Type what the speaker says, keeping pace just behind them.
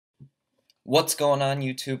What's going on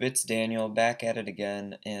YouTube? It's Daniel back at it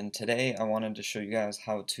again, and today I wanted to show you guys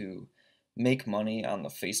how to make money on the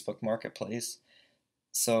Facebook Marketplace.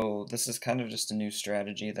 So this is kind of just a new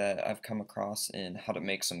strategy that I've come across in how to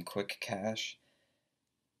make some quick cash.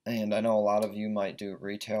 And I know a lot of you might do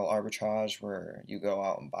retail arbitrage where you go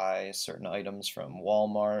out and buy certain items from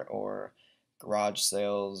Walmart or garage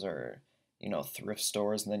sales or thrift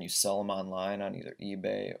stores, and then you sell them online on either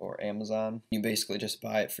eBay or Amazon. You basically just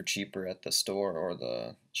buy it for cheaper at the store or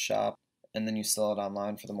the shop, and then you sell it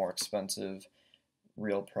online for the more expensive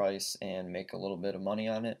real price and make a little bit of money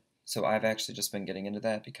on it. So I've actually just been getting into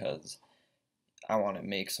that because I want to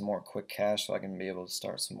make some more quick cash so I can be able to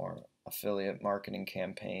start some more affiliate marketing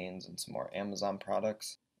campaigns and some more Amazon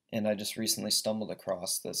products. And I just recently stumbled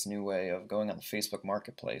across this new way of going on the Facebook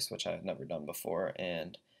Marketplace, which I had never done before,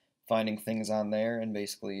 and finding things on there and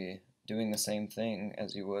basically doing the same thing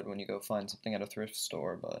as you would when you go find something at a thrift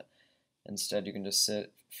store, but instead you can just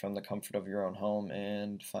sit from the comfort of your own home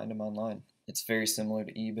and find them online. It's very similar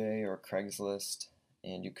to eBay or Craigslist,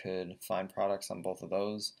 and you could find products on both of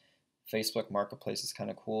those. Facebook Marketplace is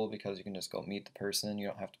kind of cool because you can just go meet the person. You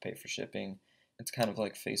don't have to pay for shipping. It's kind of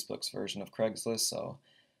like Facebook's version of Craigslist. So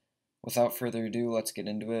without further ado, let's get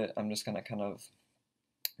into it. I'm just going to kind of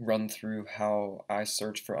run through how I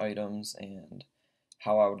search for items and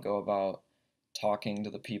how I would go about talking to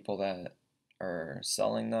the people that are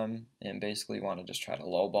selling them, and basically want to just try to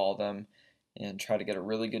lowball them and try to get a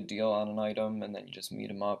really good deal on an item, and then you just meet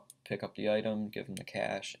them up, pick up the item, give them the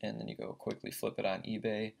cash, and then you go quickly flip it on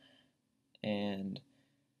eBay. And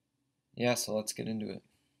yeah, so let's get into it.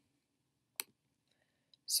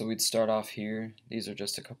 So we'd start off here. These are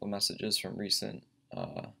just a couple messages from recent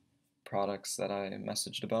products that I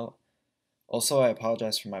messaged about. Also, I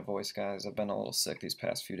apologize for my voice, guys. I've been a little sick these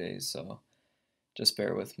past few days, so just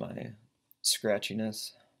bear with my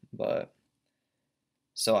scratchiness. But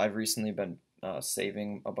so I've recently been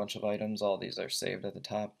saving a bunch of items. All these are saved at the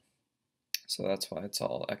top, so that's why it's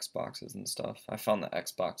all Xboxes and stuff. I found that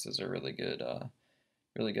Xboxes are really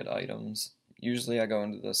good items. Usually I go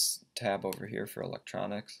into this tab over here for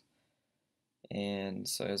electronics, and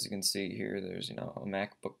so as you can see here, there's a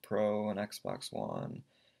MacBook Pro, an Xbox One,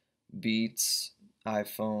 Beats,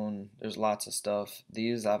 iPhone. There's lots of stuff.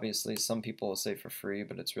 These obviously some people will say for free,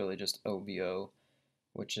 but it's really just OBO,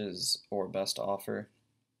 which is or best offer,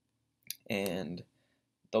 and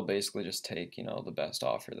they'll basically just take the best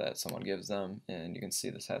offer that someone gives them. And you can see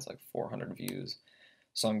this has like 400 views,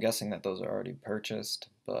 so I'm guessing that those are already purchased,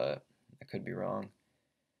 but I could be wrong.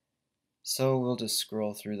 So we'll just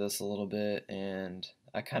scroll through this a little bit, and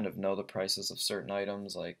I kind of know the prices of certain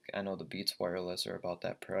items. Like I know the Beats Wireless are about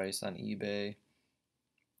that price on eBay,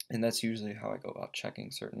 and that's usually how I go about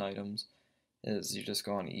checking certain items, is you just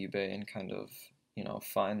go on eBay and kind of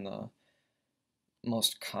find the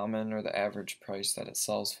most common or the average price that it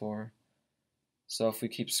sells for. So if we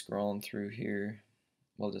keep scrolling through here,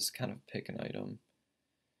 we'll just kind of pick an item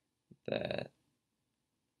that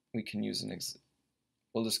we can use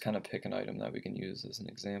we'll just kind of pick an item that we can use as an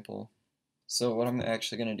example. So what I'm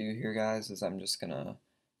actually going to do here, guys, is I'm just going to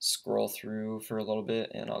scroll through for a little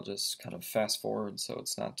bit, and I'll just kind of fast forward so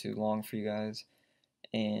it's not too long for you guys.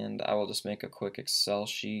 And I will just make a quick Excel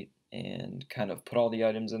sheet and kind of put all the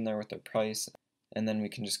items in there with their price, and then we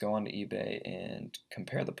can just go onto eBay and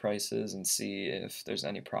compare the prices and see if there's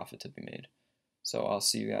any profit to be made. So I'll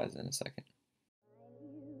see you guys in a second.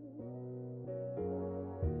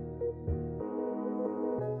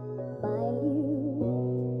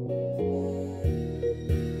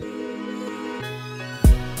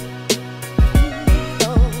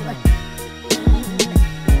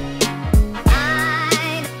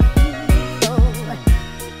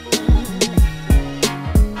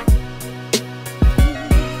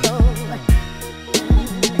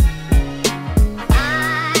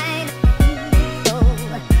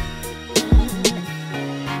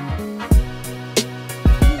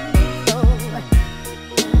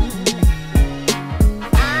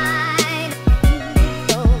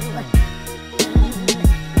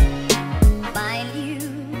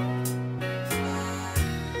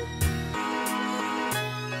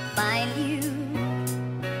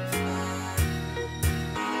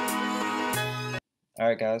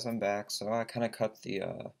 Alright guys, I'm back. So I kind of cut the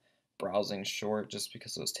browsing short just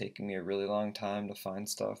because it was taking me a really long time to find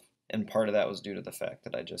stuff. And part of that was due to the fact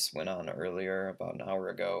that I just went on earlier, about an hour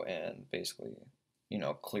ago, and basically,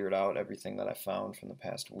 cleared out everything that I found from the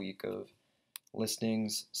past week of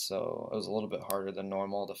listings. So it was a little bit harder than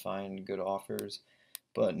normal to find good offers.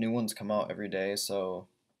 But new ones come out every day, so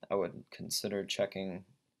I would consider checking,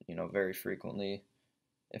 very frequently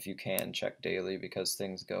if you can, check daily because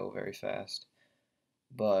things go very fast.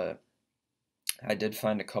 But I did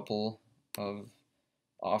find a couple of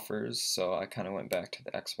offers, so I kind of went back to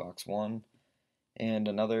the Xbox One. And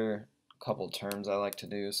another couple terms I like to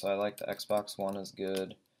do, so I like the Xbox One is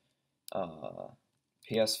good.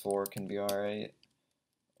 PS4 can be alright,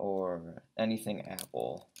 or anything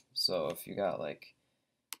Apple. So if you got like,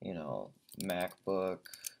 you know, MacBook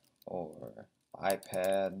or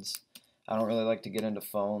iPads. I don't really like to get into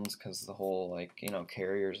phones because the whole like, you know,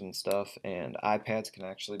 carriers and stuff, and iPads can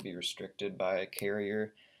actually be restricted by a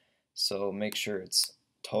carrier. So make sure it's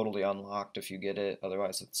totally unlocked if you get it.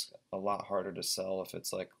 Otherwise, it's a lot harder to sell if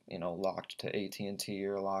it's like, you know, locked to AT&T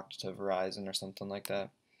or locked to Verizon or something like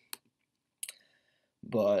that.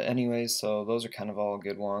 But anyways, so those are kind of all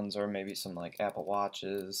good ones, or maybe some like Apple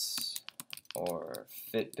Watches or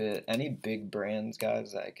Fitbit, any big brands,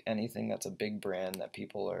 guys, like anything that's a big brand that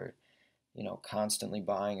people are, you know, constantly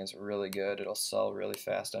buying is really good. It'll sell really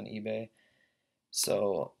fast on eBay.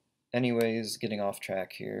 So anyways, getting off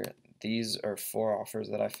track here, these are 4 offers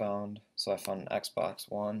that I found. So I found an Xbox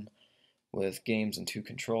One with games and 2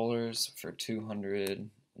 controllers for 200,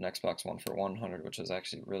 an Xbox One for 100, which is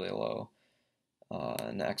actually really low.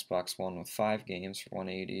 An Xbox One with 5 games for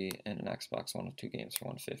 180, and an Xbox One with 2 games for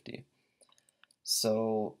 150.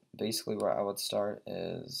 So basically where I would start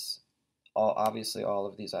is obviously all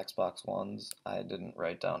of these Xbox Ones, I didn't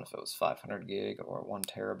write down if it was 500 gig or 1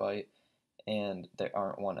 terabyte, and they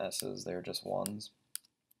aren't 1S's, they're just ones.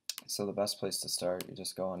 So the best place to start, you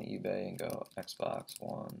just go on eBay and go Xbox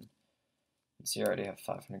One. See, I already have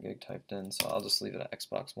 500 gig typed in, so I'll just leave it at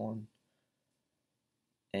Xbox One.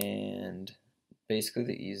 And basically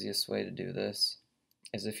the easiest way to do this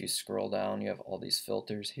is if you scroll down, you have all these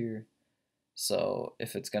filters here. So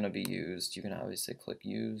if it's going to be used, you can obviously click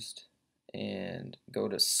used and go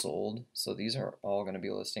to sold. So these are all going to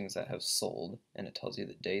be listings that have sold, and it tells you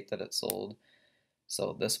the date that it sold.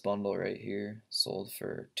 So this bundle right here sold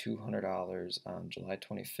for $200 on July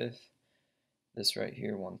 25th. This right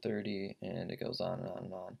here, 130, and it goes on and on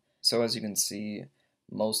and on. So as you can see,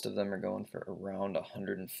 most of them are going for around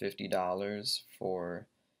 $150 for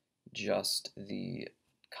just the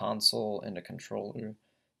console and a controller.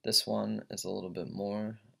 This one is a little bit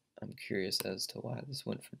more. I'm curious as to why this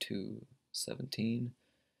went for $217.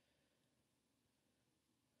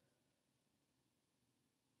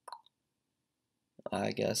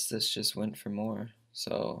 I guess this just went for more.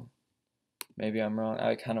 So maybe I'm wrong.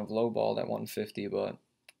 I kind of lowballed at 150, but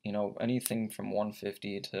you know, anything from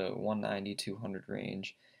 150 to 190, 200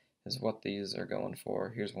 range is what these are going for.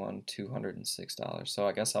 Here's one, $206. So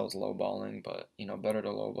I guess I was lowballing, but you know, better to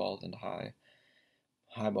lowball than to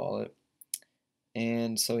highball it.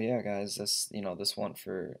 And so yeah, guys, this, you know, this went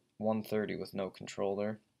for 130 with no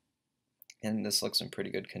controller, and this looks in pretty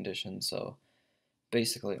good condition. So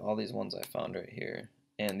basically all these ones I found right here,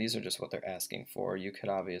 and these are just what they're asking for. You could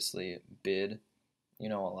obviously bid, you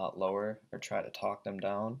know, a lot lower or try to talk them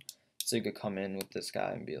down. So you could come in with this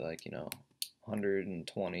guy and be like, you know,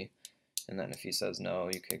 120, and then if he says no,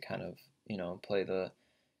 you could kind of, you know, play the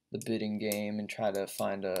bidding game and try to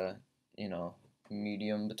find a, you know,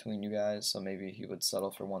 medium between you guys. So maybe he would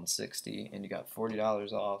settle for 160 and you got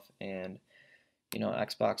 $40 off, and you know,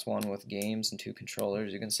 Xbox One with games and 2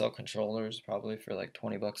 controllers. You can sell controllers probably for like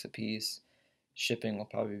 20 bucks a piece. Shipping will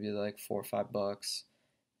probably be like 4 or 5 bucks.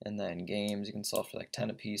 And then games you can sell for like 10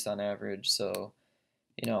 a piece on average. So,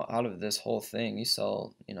 you know, out of this whole thing, you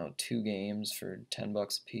sell, you know, 2 games for 10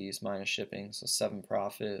 bucks a piece minus shipping. So 7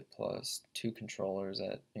 profit plus 2 controllers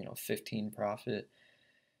at, you know, 15 profit.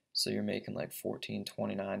 So you're making like $14,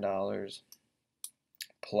 $29.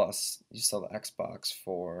 Plus you sell the Xbox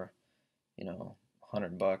for, you know,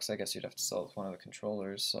 100 bucks. I guess you'd have to sell with one of the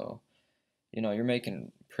controllers. So, you know, you're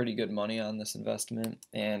making pretty good money on this investment,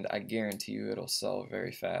 and I guarantee you it'll sell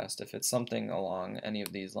very fast. If it's something along any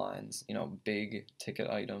of these lines, you know, big ticket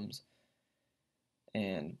items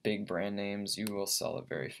and big brand names, you will sell it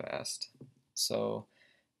very fast. So,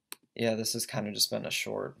 yeah, this has kind of just been a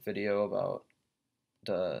short video about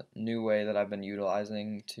the new way that I've been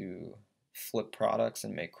utilizing to flip products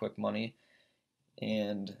and make quick money.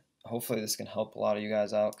 And hopefully this can help a lot of you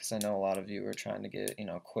guys out, because I know a lot of you are trying to get, you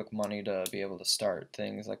know, quick money to be able to start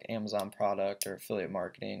things like Amazon product or affiliate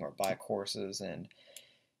marketing or buy courses, and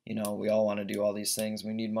you know, we all want to do all these things.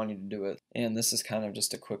 We need money to do it, and this is kind of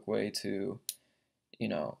just a quick way to, you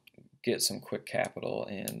know, get some quick capital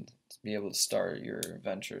and be able to start your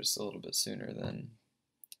ventures a little bit sooner than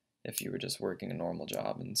if you were just working a normal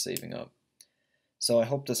job and saving up. So I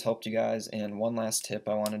hope this helped you guys, and one last tip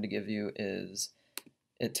I wanted to give you is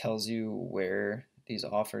it tells you where these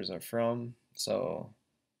offers are from. So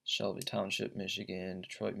Shelby Township, Michigan,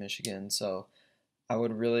 Detroit, Michigan. So I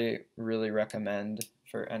would really recommend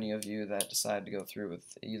for any of you that decide to go through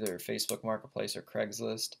with either Facebook Marketplace or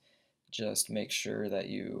Craigslist, just make sure that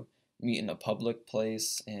you meet in a public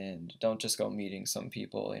place and don't just go meeting some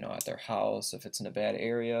people, at their house if it's in a bad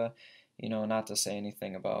area. Not to say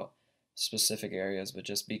anything about specific areas, but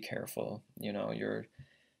just be careful. Your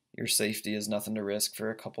safety is nothing to risk for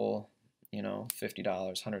a couple, $50,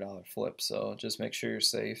 $100 flips. So just make sure you're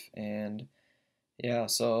safe. And yeah,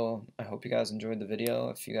 so I hope you guys enjoyed the video.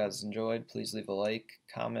 If you guys enjoyed, please leave a like,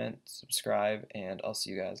 comment, subscribe, and I'll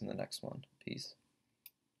see you guys in the next one. Peace.